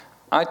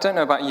I don't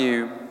know about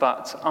you,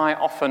 but I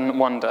often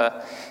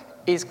wonder,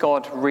 is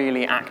God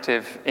really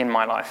active in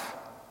my life?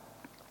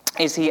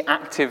 Is he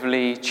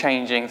actively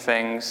changing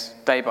things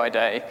day by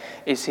day?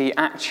 Is he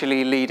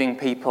actually leading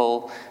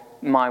people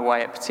my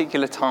way at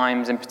particular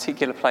times in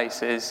particular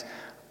places?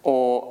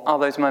 Or are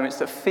those moments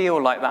that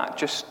feel like that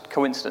just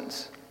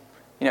coincidence?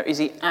 You know, is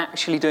he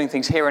actually doing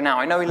things here and now?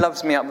 I know he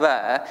loves me up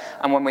there,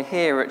 and when we're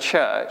here at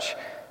church,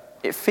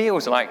 it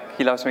feels like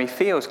he loves me,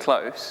 feels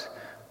close.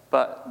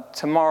 But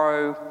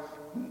tomorrow,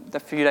 a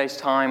few days'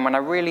 time, when I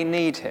really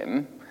need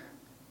him,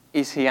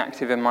 is he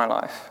active in my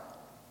life?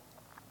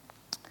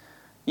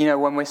 You know,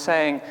 when we're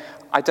saying,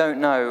 I don't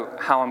know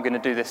how I'm going to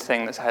do this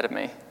thing that's ahead of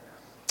me.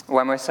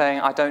 When we're saying,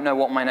 I don't know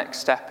what my next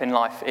step in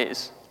life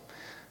is.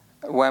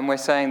 When we're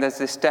saying there's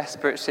this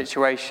desperate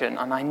situation,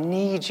 and I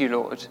need you,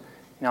 Lord.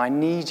 You know, I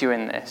need you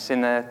in this,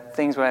 in the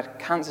things where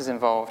cancer's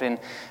involved, in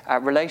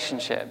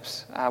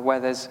relationships, where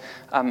there's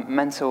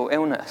mental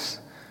illness.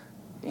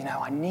 You know,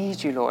 I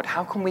need you, Lord.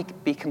 How can we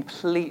be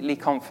completely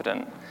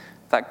confident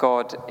that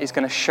God is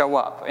going to show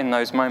up in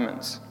those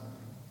moments?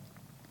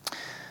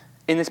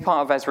 In this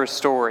part of Ezra's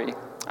story,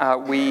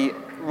 we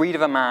read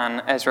of a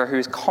man, Ezra, who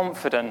is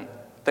confident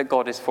that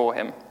God is for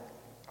him.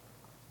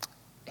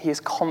 He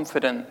is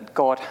confident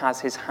God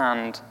has his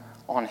hand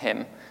on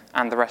him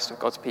and the rest of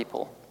God's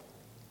people.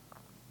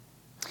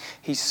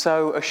 He's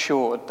so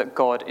assured that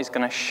God is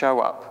going to show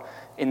up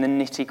in the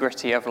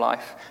nitty-gritty of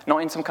life, not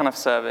in some kind of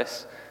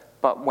service,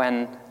 but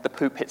when the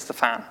poop hits the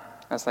fan,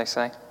 as they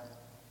say.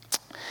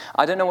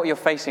 I don't know what you're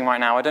facing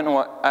right now. I don't know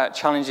what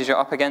challenges you're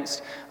up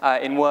against.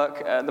 In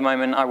work at the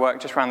moment, I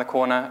work just around the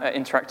corner at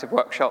Interactive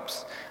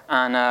Workshops,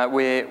 and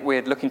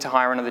we're looking to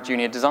hire another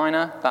junior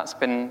designer. That's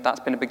been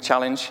a big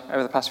challenge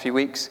over the past few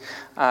weeks.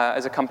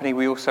 As a company,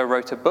 we also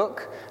wrote a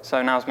book,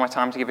 so now's my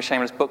time to give a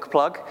shameless book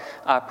plug.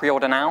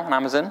 Pre-order now on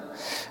Amazon.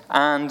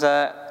 And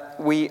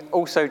we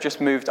also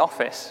just moved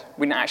office.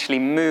 We didn't actually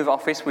move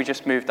office, we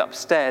just moved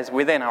upstairs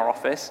within our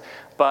office,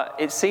 but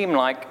it seemed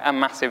like a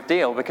massive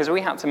deal because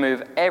we had to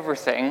move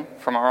everything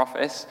from our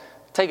office,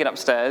 take it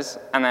upstairs,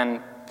 and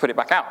then put it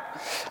back out.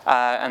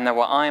 And there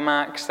were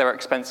iMacs, there were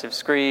expensive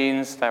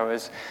screens, there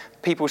was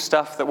people's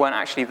stuff that weren't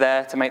actually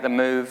there to make the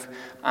move,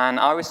 and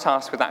I was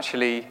tasked with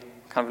actually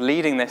kind of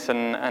leading this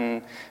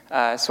and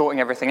sorting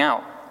everything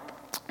out.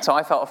 So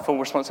I felt a full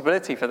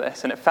responsibility for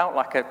this, and it felt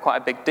like quite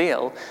a big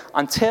deal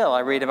until I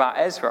read about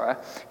Ezra,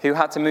 who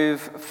had to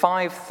move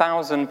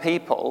 5,000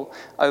 people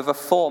over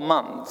 4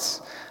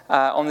 months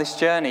on this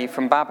journey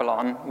from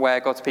Babylon, where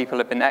God's people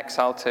had been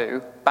exiled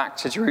to, back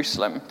to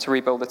Jerusalem to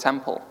rebuild the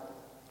temple.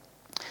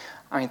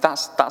 I mean,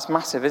 that's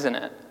massive, isn't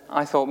it?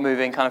 I thought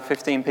moving kind of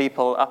 15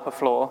 people up a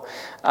floor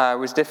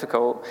was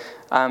difficult,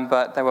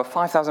 but there were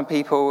 5,000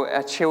 people,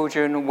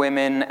 children,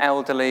 women,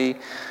 elderly.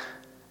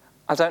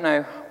 I don't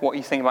know what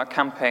you think about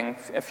camping.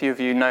 A few of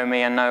you know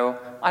me and know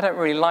I don't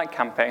really like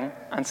camping,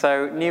 and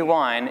so new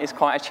wine is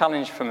quite a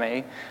challenge for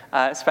me.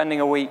 Spending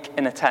a week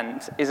in a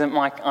tent isn't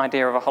my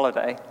idea of a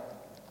holiday.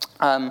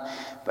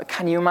 But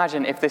can you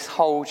imagine if this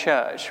whole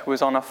church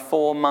was on a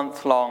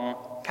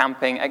 4-month-long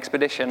camping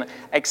expedition,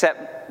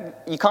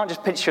 except you can't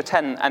just pitch your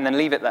tent and then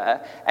leave it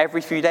there.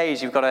 Every few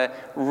days you've got to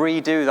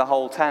redo the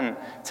whole tent,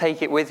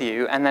 take it with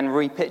you, and then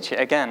re-pitch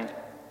it again.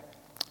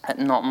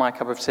 Not my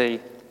cup of tea.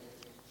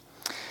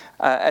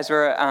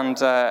 Ezra and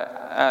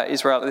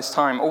Israel at this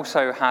time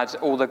also had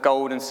all the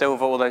gold and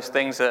silver, all those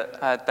things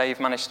that Dave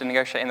managed to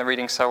negotiate in the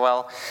reading so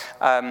well.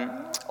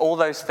 All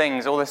those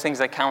things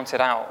they counted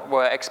out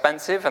were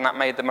expensive, and that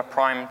made them a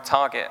prime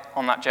target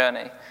on that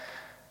journey.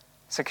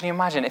 So can you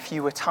imagine if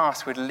you were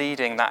tasked with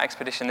leading that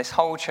expedition, this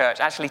whole church,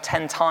 actually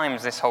 10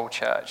 times this whole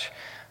church,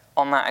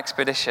 on that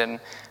expedition,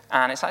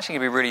 and it's actually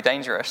going to be really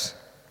dangerous.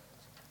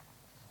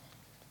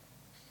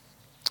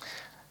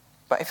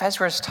 But if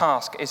Ezra's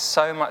task is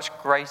so much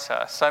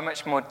greater, so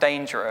much more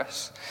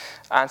dangerous,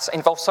 and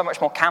involves so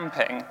much more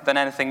camping than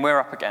anything we're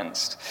up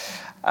against,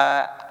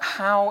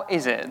 how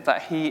is it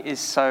that he is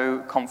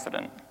so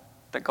confident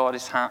that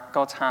God's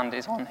hand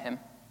is on him?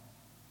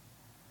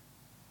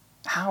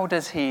 How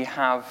does he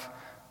have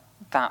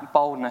that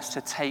boldness to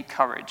take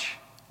courage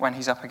when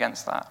he's up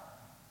against that?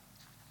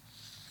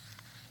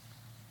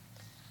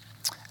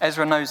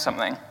 Ezra knows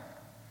something,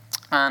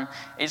 and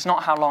it's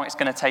not how long it's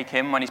going to take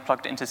him when he's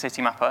plugged it into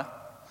Citymapper.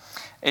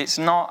 It's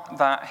not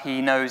that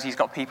he knows he's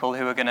got people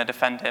who are going to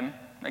defend him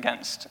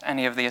against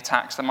any of the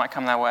attacks that might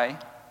come their way.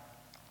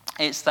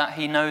 It's that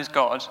he knows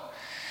God,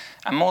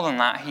 and more than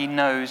that, he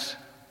knows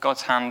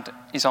God's hand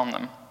is on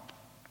them.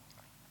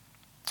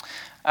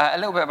 A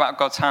little bit about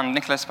God's hand.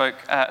 Nicola spoke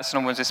at St.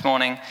 Albans this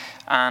morning,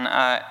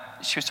 and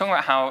she was talking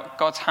about how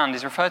God's hand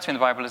is referred to in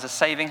the Bible as a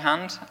saving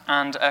hand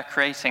and a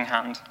creating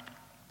hand.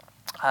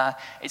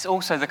 It's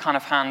also the kind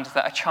of hand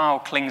that a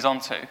child clings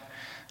onto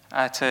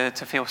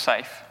to feel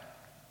safe.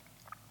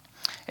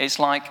 It's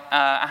like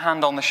a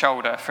hand on the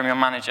shoulder from your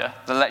manager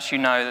that lets you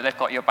know that they've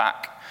got your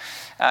back.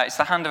 It's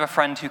the hand of a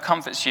friend who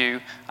comforts you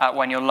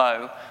when you're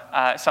low,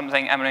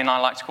 something Emily and I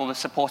like to call the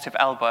supportive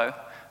elbow,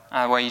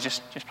 where you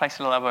just place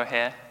a little elbow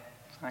here.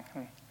 I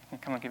can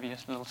come and give you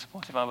just a little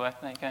supportive elbow.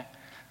 There you go.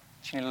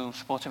 Do you need a little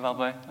supportive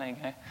elbow? There you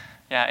go.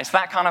 Yeah, it's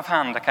that kind of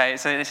hand, okay?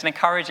 It's an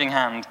encouraging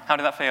hand. How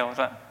did that feel?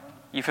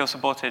 You feel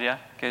supported, yeah?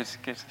 Good.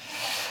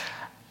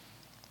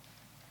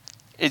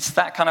 It's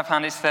that kind of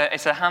hand.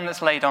 It's a hand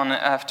that's laid on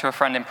to a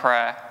friend in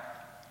prayer.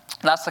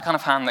 That's the kind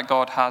of hand that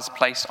God has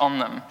placed on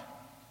them.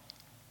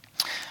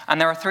 And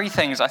there are 3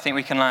 things I think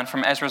we can learn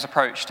from Ezra's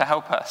approach to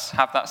help us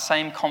have that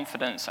same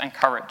confidence and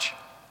courage.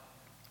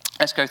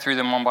 Let's go through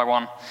them one by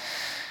one.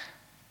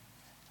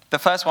 The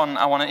first one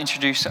I want to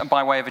introduce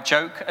by way of a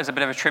joke as a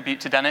bit of a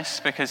tribute to Dennis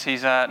because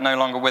he's no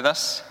longer with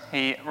us.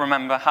 He,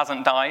 remember,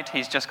 hasn't died.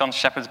 He's just gone to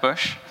Shepherd's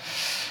Bush.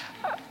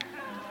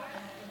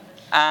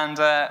 And,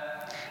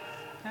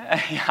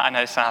 yeah, I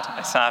know, it's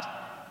sad.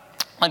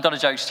 I've got a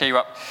joke to cheer you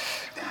up.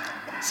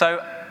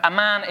 So a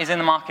man is in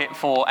the market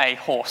for a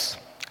horse.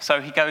 So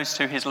he goes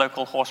to his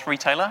local horse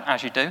retailer,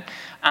 as you do,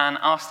 and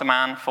asks the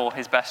man for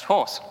his best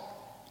horse.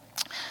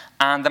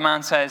 And the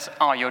man says,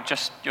 you're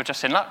just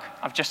in luck.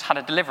 I've just had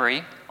a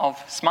delivery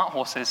of smart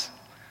horses.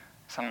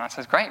 So the man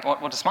says, great,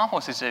 what do smart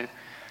horses do?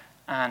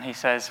 And he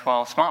says,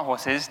 well, smart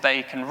horses,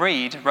 they can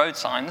read road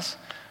signs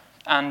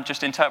and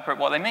just interpret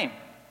what they mean.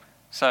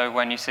 So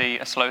when you see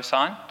a slow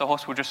sign, the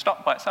horse will just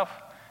stop by itself.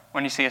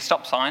 When you see a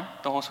stop sign,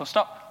 the horse will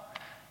stop.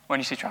 When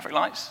you see traffic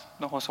lights,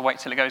 the horse will wait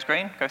till it goes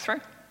green, go through.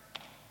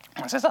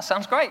 And he says, that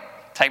sounds great.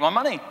 Take my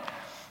money.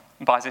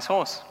 And buys this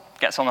horse.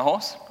 Gets on the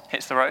horse,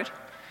 hits the road,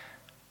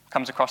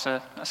 comes across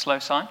a slow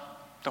sign,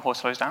 the horse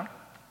slows down.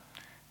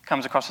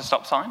 Comes across a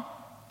stop sign,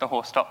 the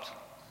horse stops.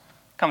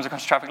 Comes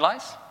across traffic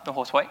lights, the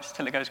horse waits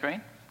till it goes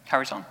green,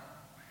 carries on.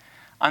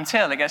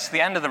 Until it gets to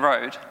the end of the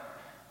road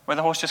where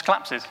the horse just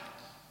collapses.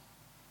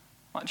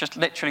 Like just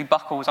literally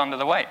buckles under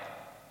the weight.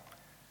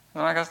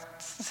 And I go,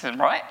 this isn't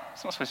right.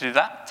 It's not supposed to do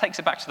that. Takes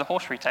it back to the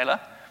horse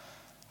retailer.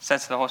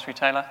 Says to the horse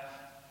retailer,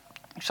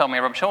 you sold me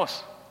a rubbish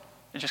horse.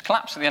 It just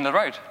collapsed at the end of the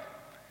road.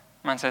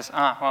 The man says,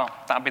 well,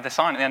 that'll be the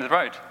sign at the end of the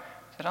road.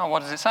 I said,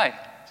 what does it say?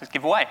 It says,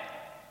 give away.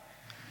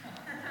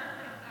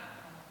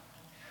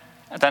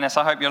 Dennis,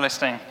 I hope you're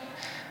listening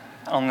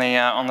on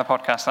the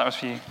podcast. That was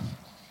for you.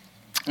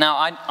 Now,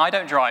 I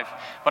don't drive,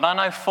 but I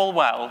know full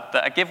well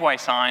that a giveaway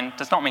sign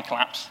does not mean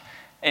collapse.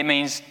 It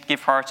means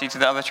give priority to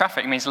the other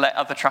traffic. It means let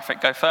other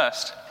traffic go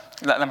first.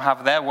 Let them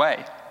have their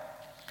way.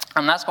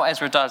 And that's what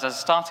Ezra does as a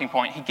starting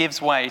point. He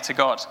gives way to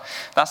God.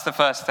 That's the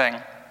first thing.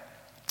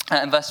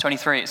 In verse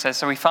 23, it says,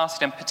 so we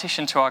fasted and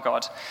petitioned to our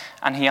God,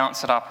 and he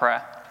answered our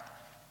prayer.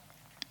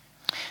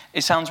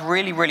 It sounds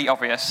really, really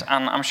obvious,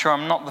 and I'm sure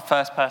I'm not the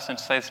first person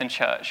to say this in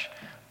church,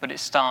 but it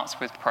starts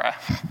with prayer.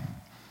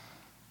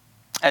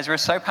 Ezra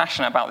is so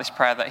passionate about this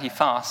prayer that he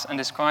fasts and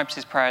describes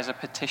his prayer as a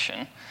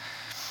petition.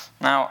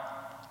 Now,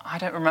 I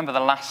don't remember the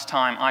last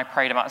time I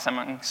prayed about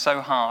something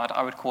so hard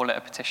I would call it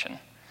a petition.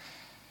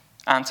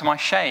 And to my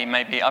shame,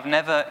 maybe, I've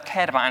never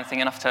cared about anything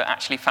enough to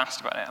actually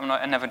fast about it.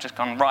 I've never just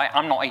gone, right,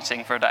 I'm not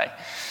eating for a day.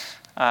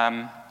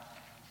 No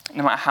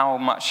matter how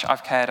much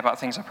I've cared about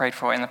things I prayed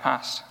for in the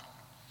past.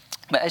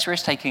 But Ezra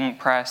is taking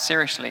prayer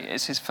seriously.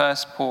 It's his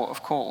first port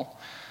of call.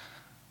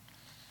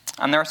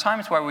 And there are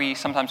times where we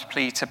sometimes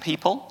plead to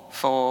people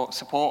for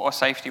support or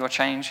safety or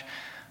change,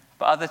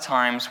 but other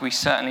times we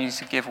certainly need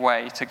to give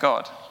way to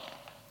God.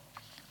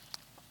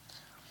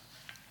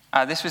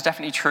 This was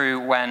definitely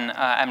true when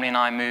Emily and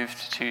I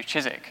moved to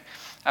Chiswick.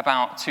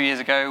 About 2 years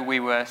ago,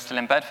 we were still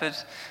in Bedford,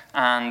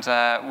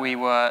 and we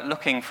were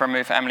looking for a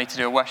move for Emily to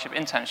do a worship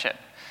internship.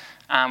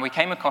 And we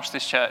came across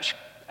this church,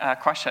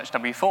 Christchurch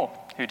W4,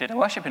 who did a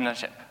worship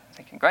internship.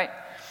 Thinking, great,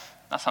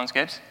 that sounds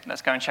good.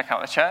 Let's go and check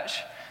out the church,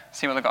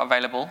 see what they've got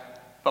available.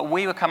 But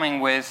we were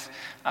coming with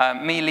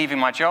me leaving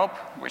my job,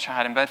 which I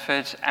had in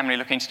Bedford, Emily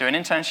looking to do an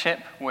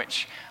internship,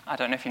 which I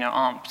don't know if you know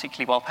aren't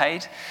particularly well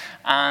paid,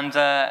 and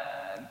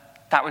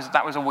that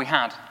was all we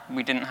had.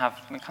 We didn't have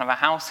kind of a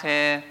house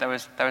here. There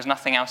was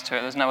nothing else to it.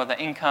 There was no other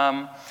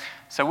income.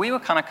 So we were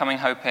kind of coming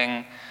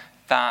hoping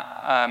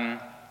that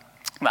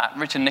that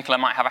Richard and Nicola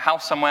might have a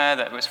house somewhere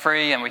that was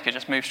free and we could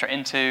just move straight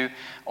into,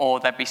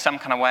 or there'd be some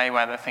kind of way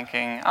where they're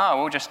thinking,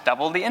 we'll just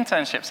double the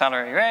internship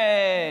salary,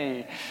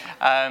 hooray!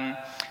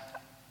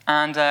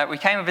 And we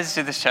came and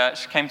visited this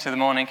church, came to the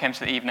morning, came to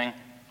the evening,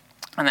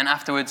 and then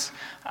afterwards,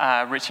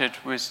 Richard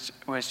was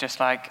just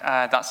like,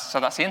 that's the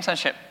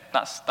internship.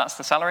 That's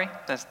the salary.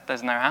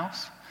 There's no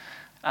house.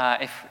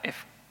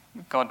 If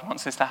God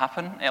wants this to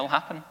happen, it'll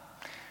happen.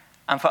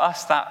 And for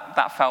us,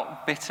 that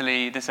felt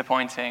bitterly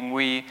disappointing.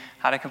 We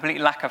had a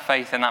complete lack of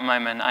faith in that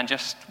moment and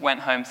just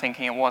went home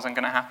thinking it wasn't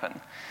going to happen.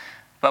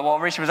 But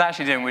what Richard was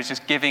actually doing was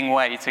just giving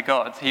way to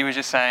God. He was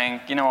just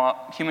saying, you know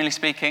what, humanly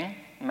speaking,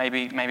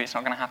 maybe it's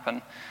not going to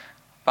happen,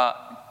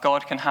 but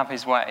God can have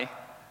his way,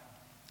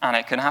 and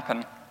it can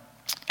happen.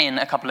 In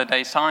a couple of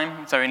days'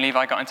 time, Zoe and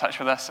Levi got in touch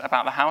with us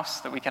about the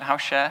house, that we could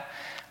house share,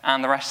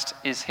 and the rest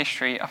is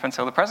history up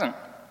until the present.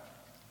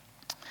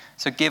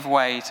 So give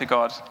way to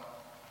God.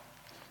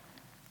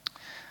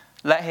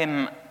 Let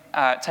him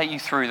take you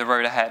through the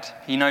road ahead.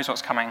 He knows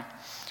what's coming,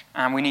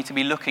 and we need to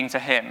be looking to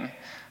him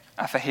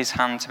for his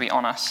hand to be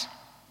on us.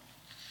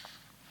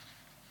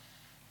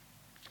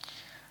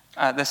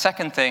 The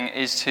second thing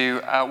is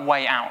to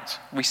weigh out.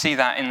 We see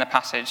that in the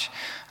passage.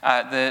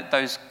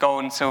 Those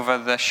gold and silver,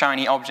 the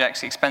shiny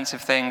objects, the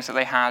expensive things that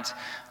they had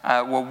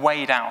were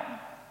weighed out.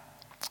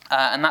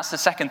 And that's the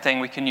second thing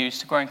we can use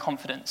to grow in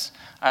confidence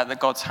that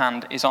God's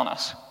hand is on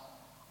us.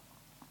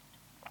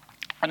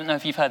 I don't know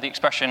if you've heard the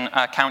expression,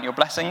 count your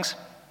blessings.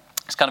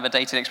 It's kind of a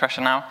dated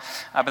expression now,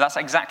 but that's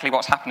exactly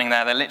what's happening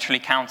there. They're literally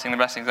counting the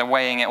blessings. They're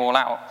weighing it all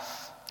out.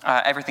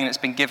 Everything that's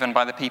been given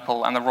by the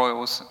people and the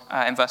royals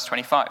in verse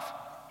 25.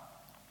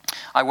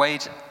 I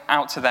weighed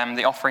out to them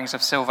the offerings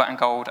of silver and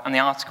gold and the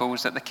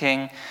articles that the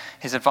king,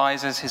 his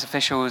advisors, his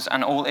officials,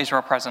 and all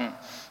Israel present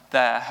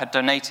there had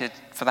donated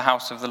for the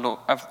house of the Lord,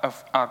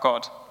 of our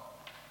God.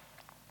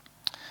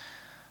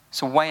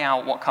 So weigh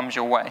out what comes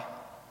your way.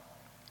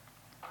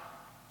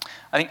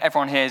 I think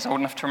everyone here is old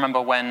enough to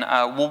remember when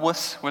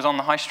Woolworths was on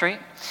the high street,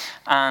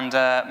 and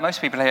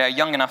most people here are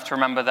young enough to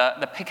remember that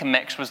the pick and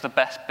mix was the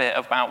best bit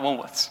about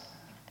Woolworths.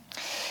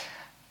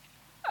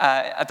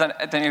 I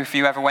don't know if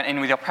you ever went in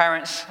with your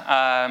parents,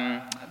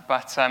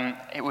 but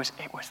it was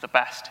the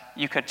best.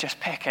 You could just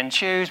pick and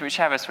choose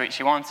whichever sweets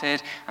you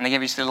wanted, and they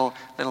give you this little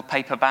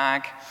paper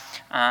bag,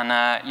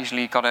 and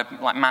usually you've got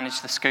to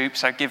manage the scoop.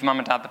 So give mum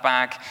and dad the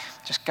bag,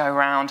 just go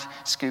around,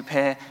 scoop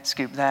here,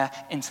 scoop there,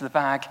 into the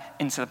bag,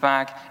 into the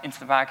bag, into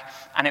the bag.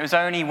 And it was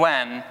only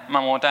when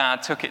mum or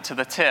dad took it to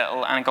the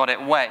till and got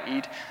it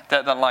weighed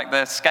that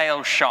the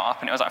scales shot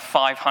up, and it was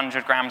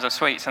 500 grams of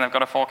sweets, and they've got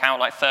to fork out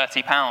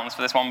 £30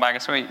 for this one bag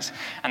of sweets.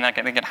 And they're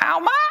thinking, how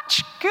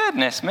much?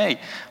 Goodness me.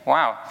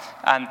 Wow.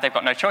 And they've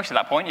got no choice at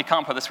that point. You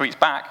can't put the sweets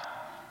back.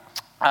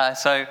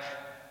 So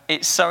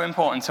it's so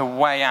important to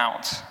weigh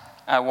out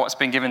what's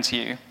been given to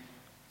you.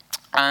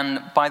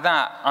 And by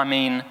that, I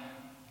mean,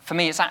 for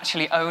me, it's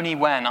actually only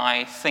when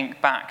I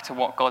think back to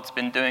what God's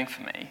been doing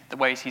for me, the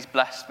ways he's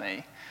blessed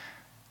me,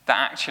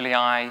 that actually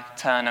I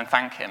turn and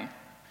thank him.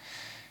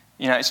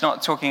 It's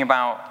not talking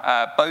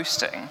about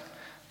boasting,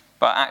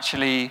 but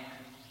actually,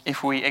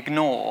 if we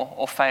ignore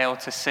or fail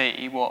to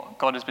see what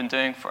God has been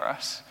doing for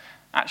us,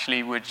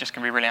 actually we're just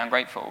going to be really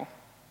ungrateful,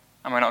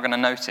 and we're not going to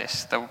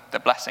notice the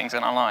blessings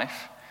in our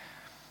life.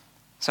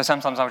 So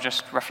sometimes I'll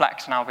just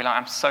reflect and I'll be like,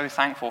 I'm so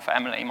thankful for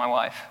Emily, my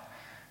wife.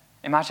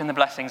 Imagine the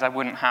blessings I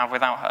wouldn't have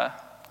without her.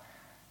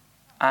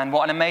 And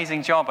what an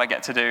amazing job I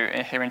get to do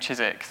here in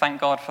Chiswick.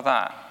 Thank God for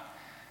that.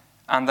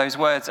 And those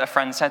words a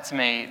friend said to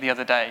me the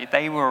other day,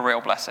 they were a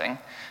real blessing.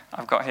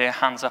 I've got here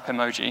hands up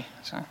emoji.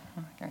 So,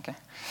 okay.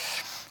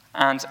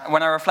 And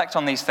when I reflect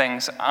on these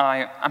things,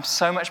 I'm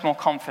so much more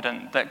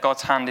confident that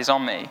God's hand is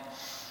on me.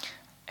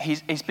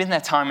 He's been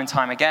there time and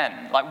time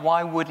again.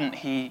 Why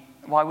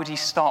would he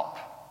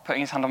stop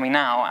putting his hand on me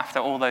now after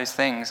all those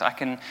things? I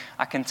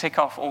can tick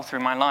off all through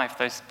my life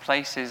those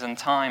places and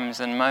times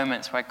and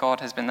moments where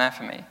God has been there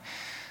for me.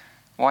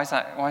 Why is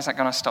that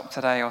going to stop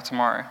today or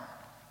tomorrow?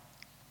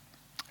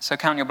 So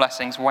count your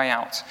blessings, weigh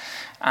out,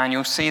 and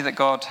you'll see that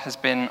God's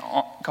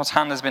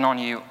hand has been on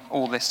you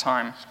all this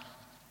time.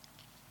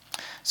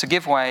 So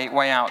give way,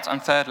 weigh out,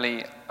 and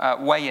thirdly,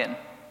 weigh in.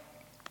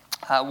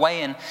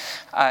 Weigh in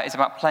is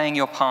about playing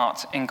your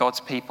part in God's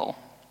people.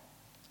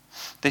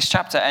 This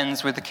chapter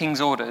ends with the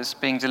king's orders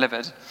being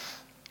delivered,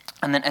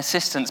 and then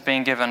assistance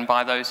being given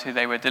by those who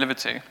they were delivered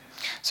to.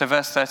 So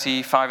verse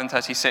 35 and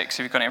 36,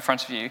 if you've got it in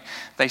front of you,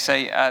 they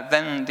say,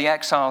 then the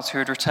exiles who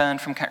had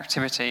returned from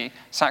captivity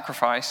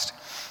sacrificed.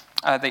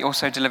 They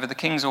also delivered the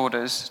king's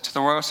orders to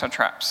the royal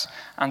satraps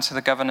and to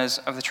the governors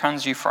of the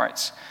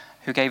Trans-Euphrates,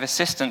 who gave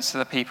assistance to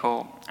the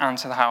people and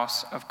to the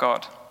house of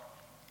God.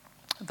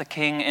 The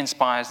king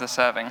inspires the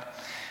serving.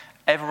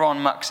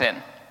 Everyone mucks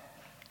in,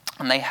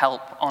 and they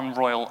help on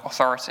royal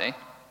authority.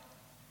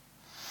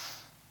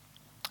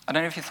 I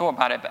don't know if you thought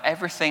about it, but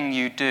everything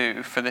you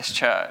do for this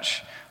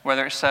church,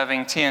 whether it's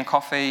serving tea and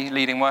coffee,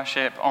 leading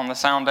worship on the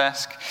sound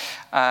desk,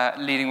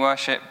 leading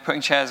worship,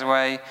 putting chairs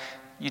away,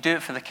 you do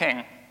it for the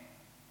King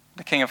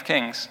of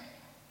Kings.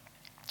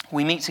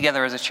 We meet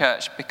together as a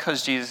church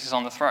because Jesus is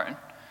on the throne.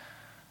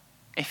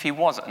 If he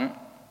wasn't,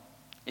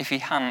 if he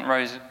hadn't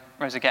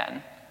rose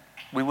again,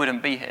 we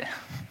wouldn't be here.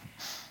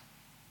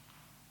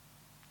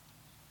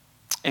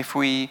 If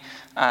we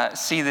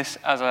see this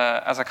as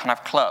a kind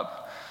of club,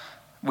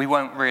 we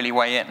won't really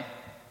weigh in.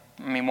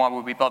 I mean, why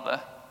would we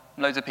bother?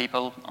 Loads of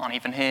people aren't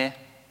even here.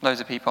 Loads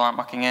of people aren't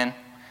mucking in.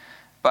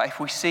 But if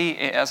we see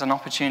it as an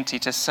opportunity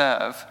to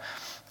serve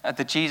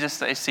the Jesus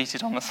that is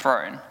seated on the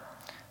throne,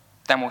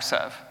 then we'll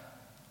serve.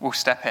 We'll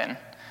step in.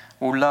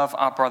 We'll love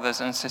our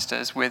brothers and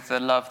sisters with the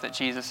love that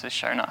Jesus has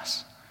shown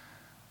us.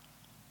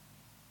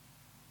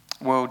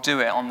 We'll do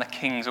it on the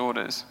King's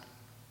orders.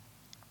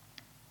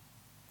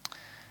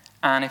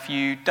 And if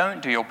you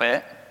don't do your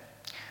bit,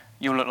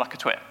 you'll look like a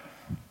twit.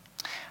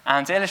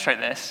 And to illustrate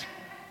this,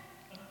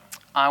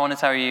 I want to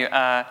tell you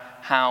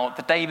how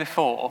the day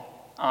before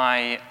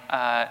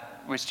I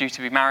was due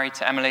to be married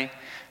to Emily,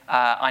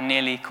 I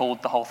nearly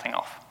called the whole thing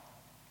off.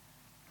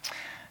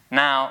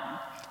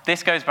 Now,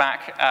 this goes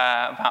back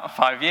about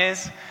 5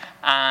 years,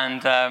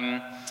 and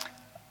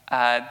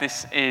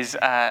this is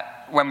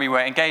when we were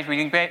engaged,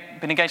 we'd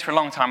been engaged for a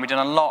long time. We'd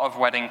done a lot of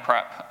wedding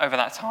prep over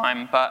that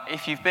time. But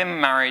if you've been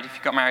married, if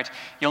you've got married,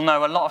 you'll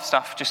know a lot of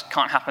stuff just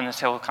can't happen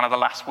until kind of the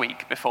last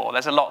week before.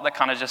 There's a lot that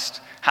kind of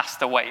just has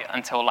to wait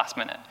until last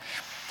minute.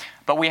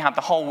 But we had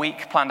the whole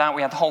week planned out.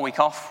 We had the whole week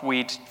off.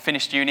 We'd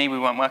finished uni. We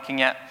weren't working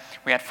yet.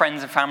 We had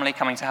friends and family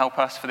coming to help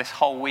us for this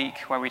whole week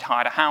where we'd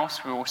hired a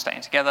house. We were all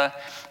staying together.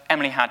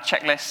 Emily had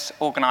checklists,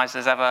 organised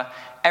as ever,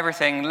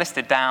 everything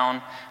listed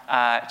down,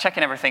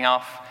 checking everything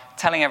off,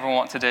 telling everyone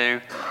what to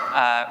do.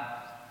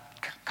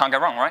 Can't go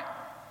wrong, right?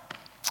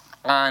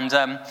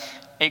 And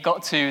it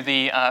got to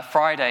the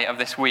Friday of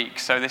this week.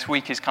 So this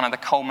week is kind of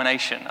the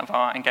culmination of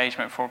our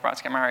engagement before we're about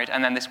to get married.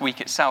 And then this week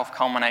itself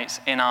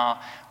culminates in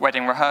our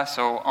wedding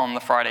rehearsal on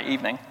the Friday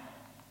evening.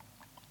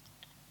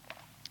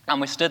 And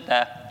we stood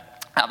there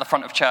at the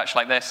front of church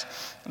like this.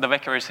 The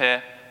vicar is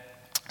here.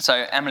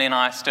 So Emily and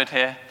I stood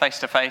here face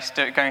to face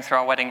going through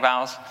our wedding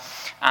vows.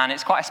 And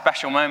it's quite a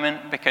special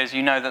moment because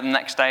you know that the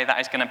next day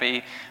that is going to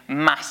be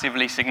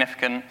massively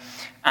significant.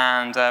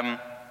 And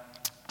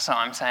so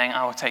I'm saying,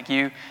 I will take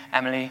you,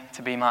 Emily,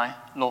 to be my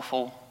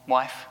lawful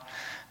wife.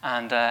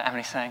 And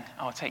Emily's saying,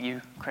 I will take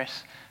you,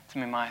 Chris, to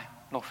be my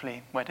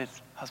lawfully wedded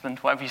husband,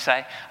 whatever you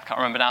say. I can't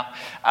remember now.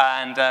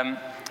 And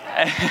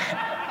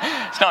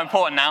it's not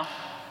important now.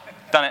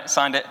 Done it,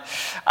 signed it.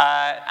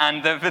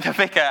 And the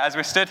vicar, as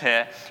we're stood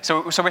here,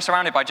 so we're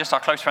surrounded by just our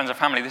close friends and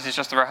family. This is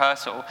just a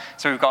rehearsal.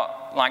 So we've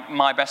got like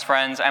my best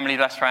friends, Emily's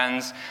best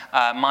friends,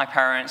 my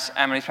parents,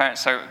 Emily's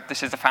parents. So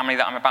this is the family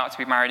that I'm about to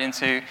be married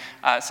into.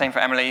 Same for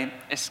Emily.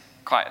 It's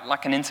quite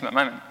like an intimate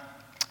moment.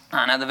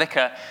 And the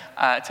vicar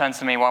turns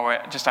to me while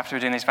we're just after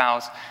we're doing these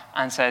vows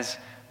and says,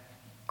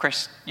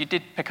 Chris, you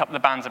did pick up the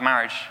banns of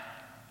marriage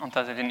on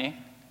Thursday, didn't you?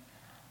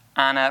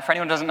 And for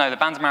anyone who doesn't know, the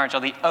banns of marriage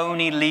are the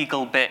only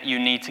legal bit you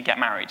need to get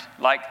married.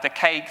 Like the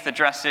cake, the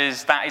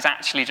dresses, that is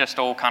actually just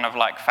all kind of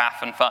like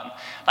faff and fun.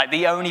 Like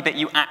the only bit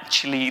you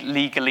actually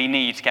legally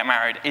need to get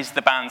married is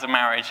the banns of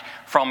marriage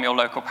from your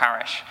local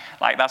parish.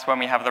 Like that's when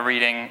we have the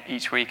reading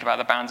each week about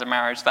the banns of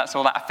marriage. That's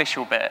all that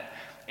official bit.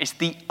 It's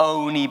the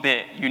only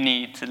bit you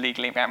need to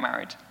legally get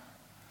married.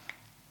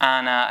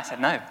 And I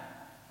said, no,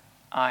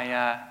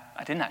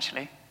 I didn't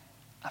actually.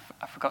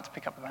 I forgot to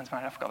pick up the banns of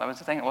marriage. I forgot that was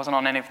the thing. It wasn't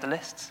on any of the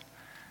lists.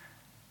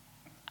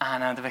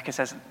 And the vicar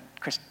says,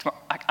 Chris,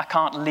 I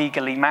can't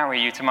legally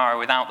marry you tomorrow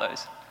without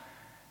those.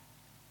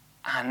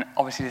 And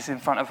obviously this is in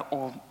front of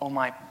all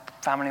my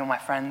family, all my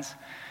friends.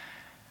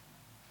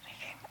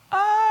 Thinking,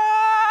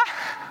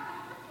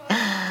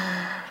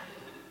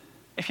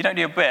 if you don't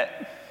do your bit,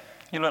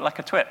 you look like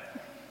a twit.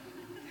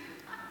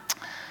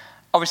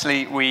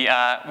 Obviously, we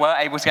were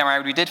able to get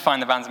married. We did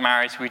find the banns of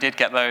marriage. We did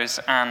get those,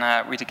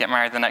 and we did get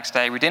married the next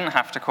day. We didn't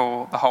have to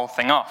call the whole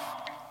thing off.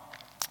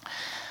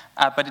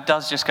 But it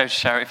does just go to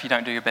show if you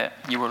don't do your bit,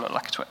 you will look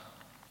like a twit.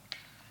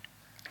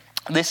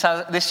 This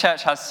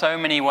church has so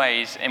many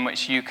ways in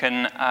which you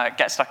can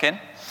get stuck in.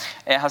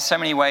 It has so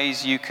many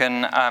ways you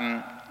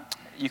can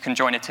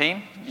join a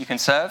team, you can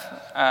serve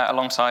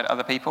alongside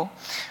other people.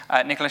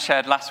 Nicholas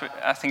shared last week,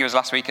 I think it was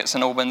last week at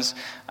St. Albans,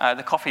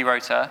 the coffee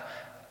rota.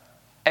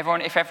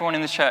 If everyone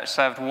in the church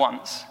served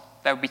once,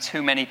 there would be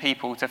too many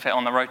people to fit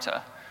on the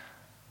rota.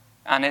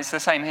 And it's the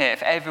same here.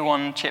 If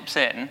everyone chips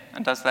in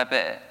and does their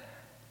bit,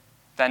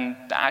 then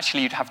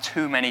actually you'd have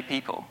too many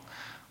people.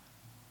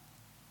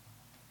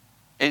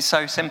 It's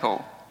so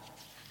simple.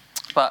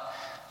 But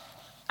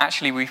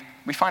actually we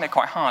find it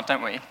quite hard,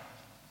 don't we?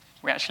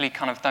 We actually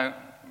kind of don't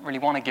really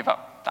want to give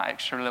up that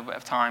extra little bit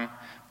of time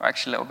or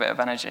extra little bit of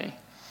energy.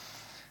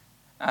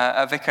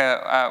 A vicar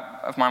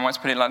of mine once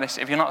put it like this: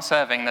 if you're not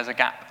serving, there's a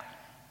gap.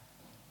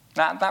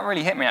 That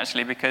really hit me,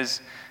 actually,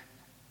 because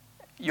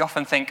you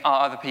often think, oh,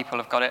 other people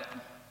have got it.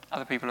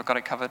 Other people have got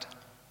it covered.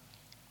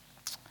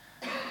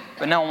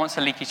 But no one wants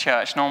a leaky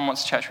church. No one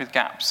wants a church with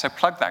gaps. So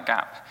plug that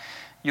gap.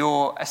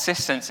 Your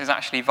assistance is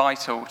actually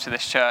vital to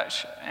this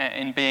church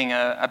in being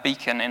a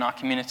beacon in our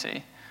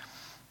community.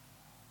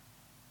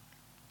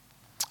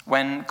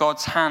 When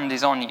God's hand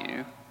is on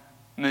you,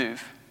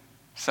 move,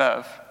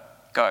 serve,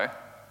 go.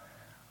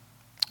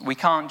 We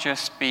can't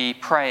just be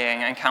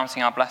praying and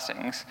counting our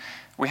blessings.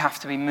 We have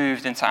to be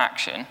moved into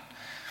action.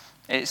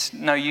 It's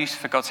no use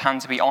for God's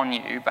hand to be on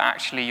you, but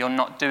actually you're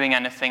not doing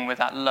anything with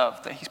that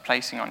love that he's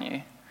placing on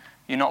you.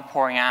 You're not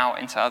pouring out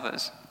into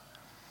others.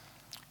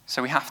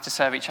 So we have to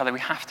serve each other.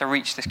 We have to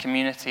reach this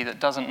community that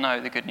doesn't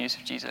know the good news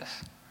of Jesus.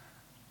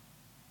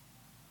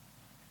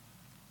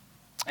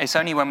 It's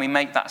only when we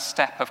make that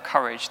step of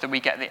courage that we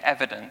get the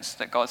evidence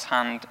that God's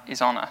hand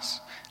is on us,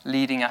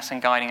 leading us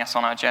and guiding us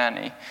on our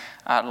journey,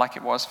 like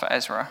it was for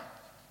Ezra.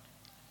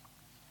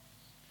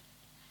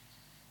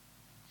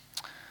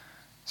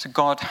 So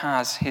God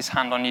has his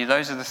hand on you.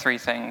 Those are the three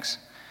things.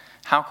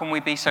 How can we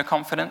be so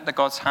confident that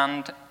God's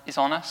hand is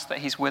on us, that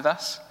he's with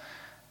us?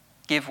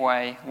 Give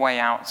way, way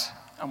out,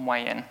 and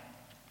way in.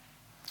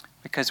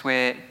 Because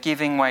we're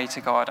giving way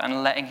to God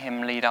and letting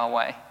him lead our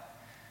way.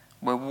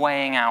 We're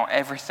weighing out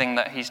everything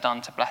that he's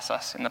done to bless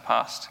us in the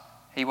past.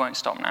 He won't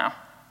stop now.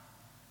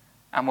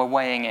 And we're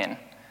weighing in.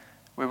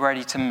 We're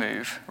ready to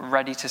move,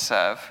 ready to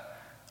serve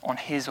on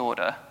his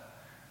order,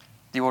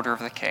 the order of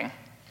the King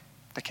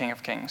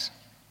of Kings.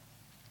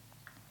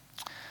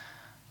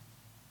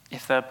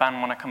 If the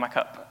band want to come back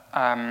up,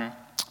 I'm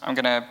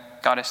going to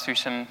guide us through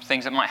some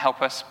things that might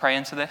help us pray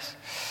into this.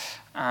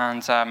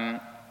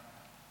 And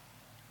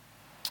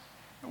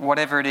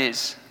whatever it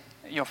is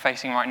you're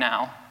facing right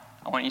now,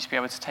 I want you to be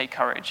able to take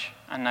courage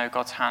and know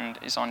God's hand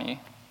is on you.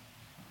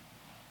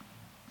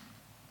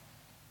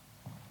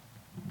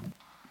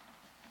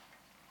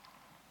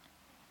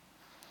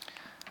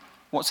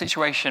 What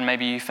situation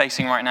maybe you're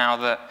facing right now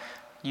that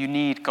you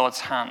need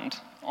God's hand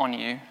on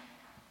you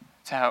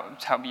to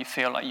help you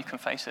feel like you can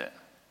face it?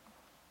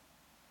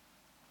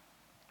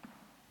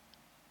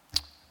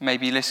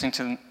 Maybe listening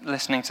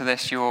to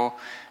this, you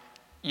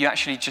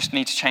actually just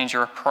need to change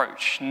your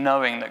approach,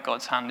 knowing that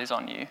God's hand is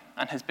on you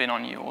and has been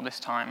on you all this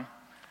time.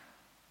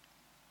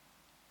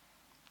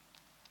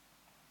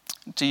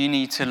 Do you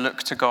need to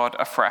look to God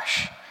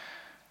afresh?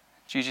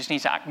 Do you just need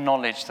to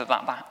acknowledge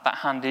that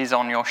hand is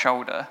on your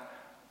shoulder?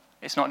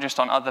 It's not just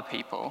on other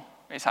people,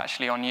 it's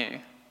actually on you.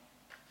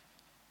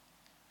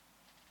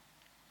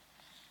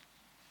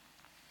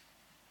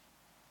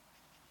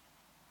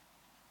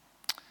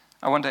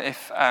 I wonder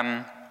if,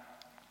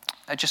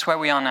 just where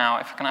we are now,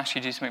 if I can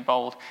actually do something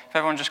bold, if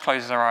everyone just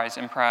closes their eyes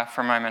in prayer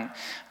for a moment.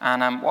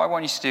 And what I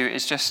want you to do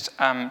is just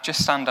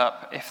stand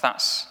up if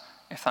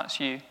that's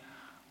you.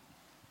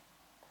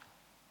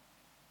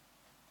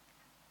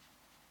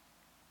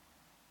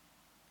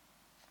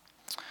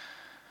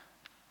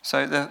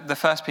 So the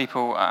first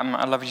people,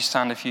 I'd love you to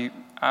stand if you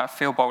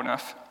feel bold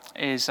enough,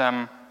 is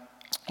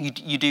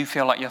you do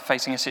feel like you're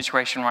facing a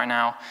situation right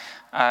now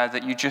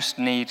that you just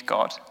need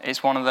God.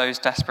 It's one of those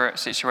desperate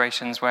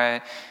situations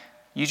where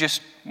you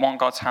just want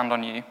God's hand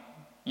on you.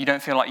 You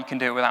don't feel like you can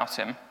do it without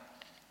him.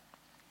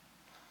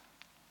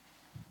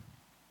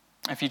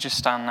 If you just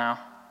stand now.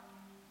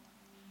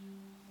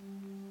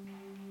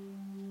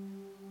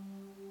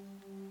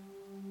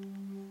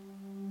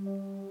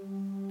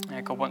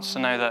 Yeah, God wants to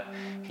know that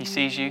he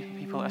sees you,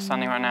 people that are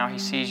standing right now, he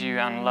sees you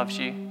and loves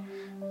you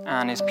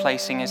and is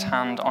placing his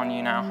hand on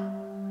you now.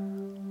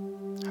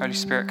 Holy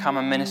Spirit, come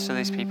and minister to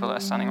these people that are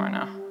standing right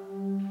now.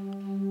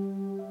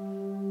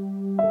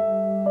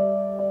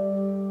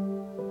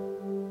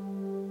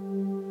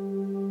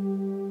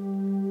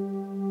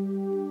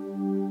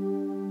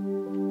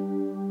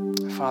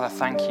 Father,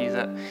 thank you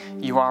that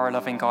you are a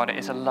loving God. It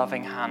is a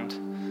loving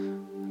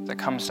hand that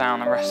comes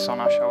down and rests on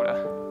our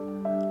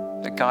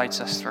shoulder, that guides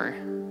us through.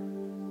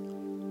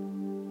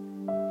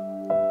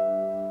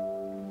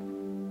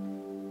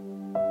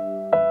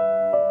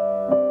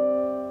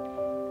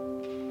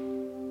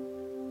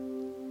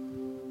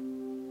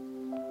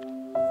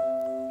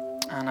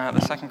 And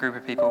the second group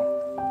of people,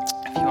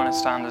 if you want to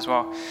stand as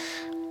well,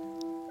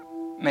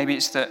 maybe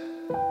it's that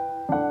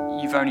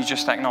you've only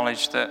just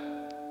acknowledged that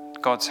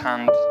God's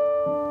hand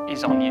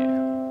is on you.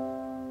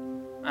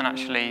 And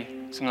actually,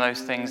 some of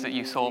those things that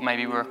you thought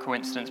maybe were a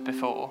coincidence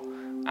before,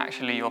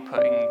 actually you're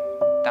putting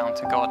down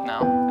to God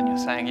now. And you're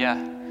saying, yeah,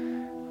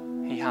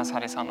 he has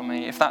had his hand on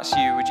me. If that's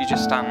you, would you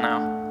just stand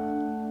now?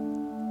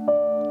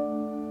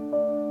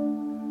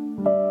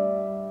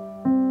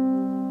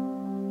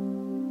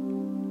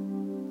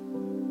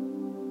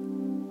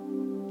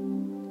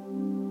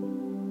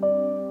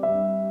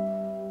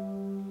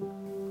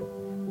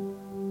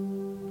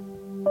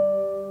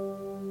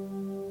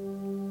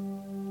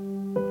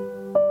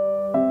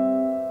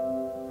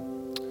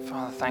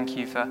 Thank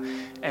you for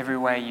every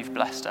way you've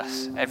blessed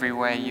us, every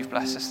way you've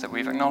blessed us that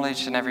we've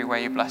acknowledged, and every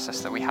way you've blessed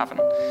us that we haven't.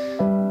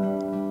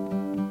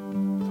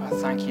 Father,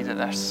 thank you that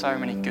there's so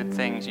many good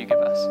things you give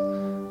us.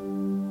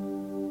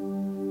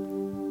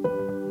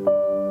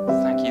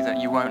 Thank you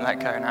that you won't let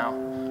go now.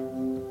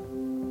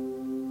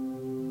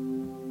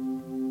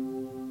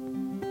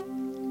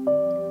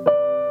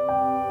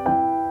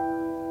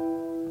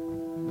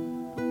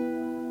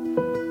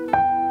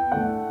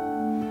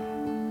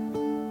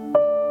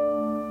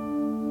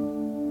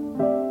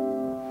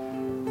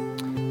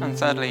 And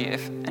thirdly,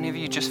 if any of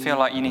you just feel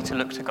like you need to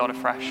look to God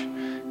afresh,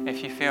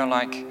 if you feel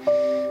like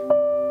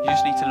you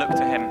just need to look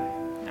to him,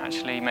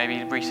 actually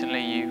maybe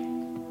recently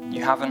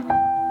you haven't,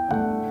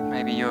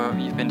 maybe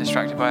you've been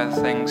distracted by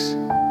other things,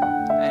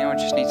 anyone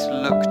just needs to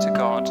look to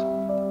God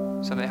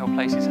so that he'll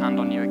place his hand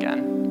on you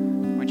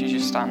again, would you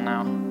just stand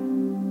now?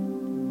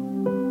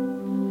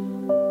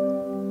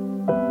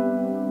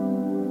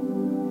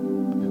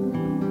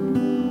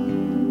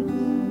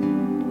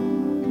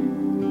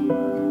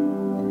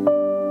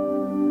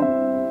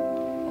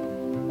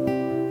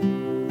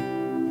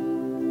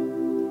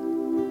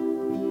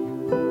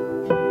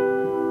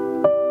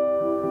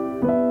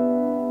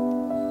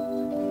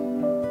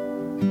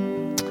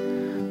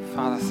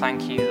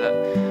 Thank you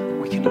that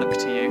we can look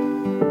to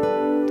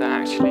you, that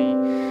actually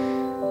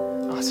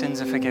our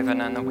sins are forgiven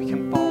and that we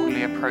can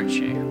boldly approach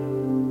you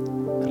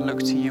and look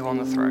to you on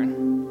the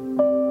throne.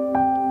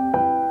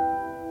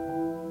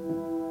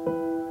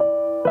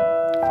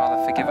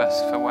 Father, forgive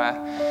us for where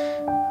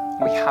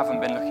we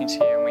haven't been looking to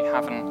you and we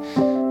haven't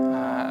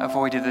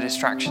avoided the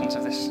distractions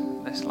of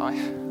this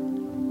life.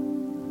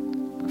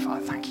 But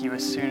Father, thank you.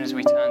 As soon as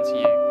we turn to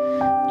you,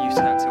 you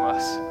turn to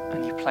us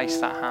and you place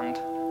that hand.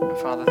 And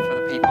Father, for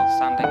the people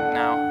standing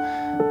now,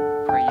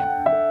 pray you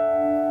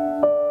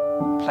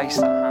place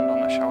that hand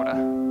on the shoulder.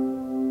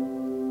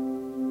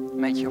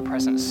 Make your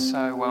presence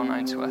so well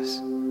known to us.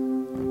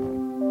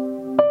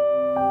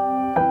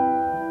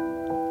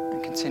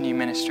 And continue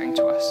ministering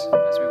to us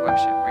as we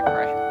worship, we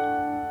pray.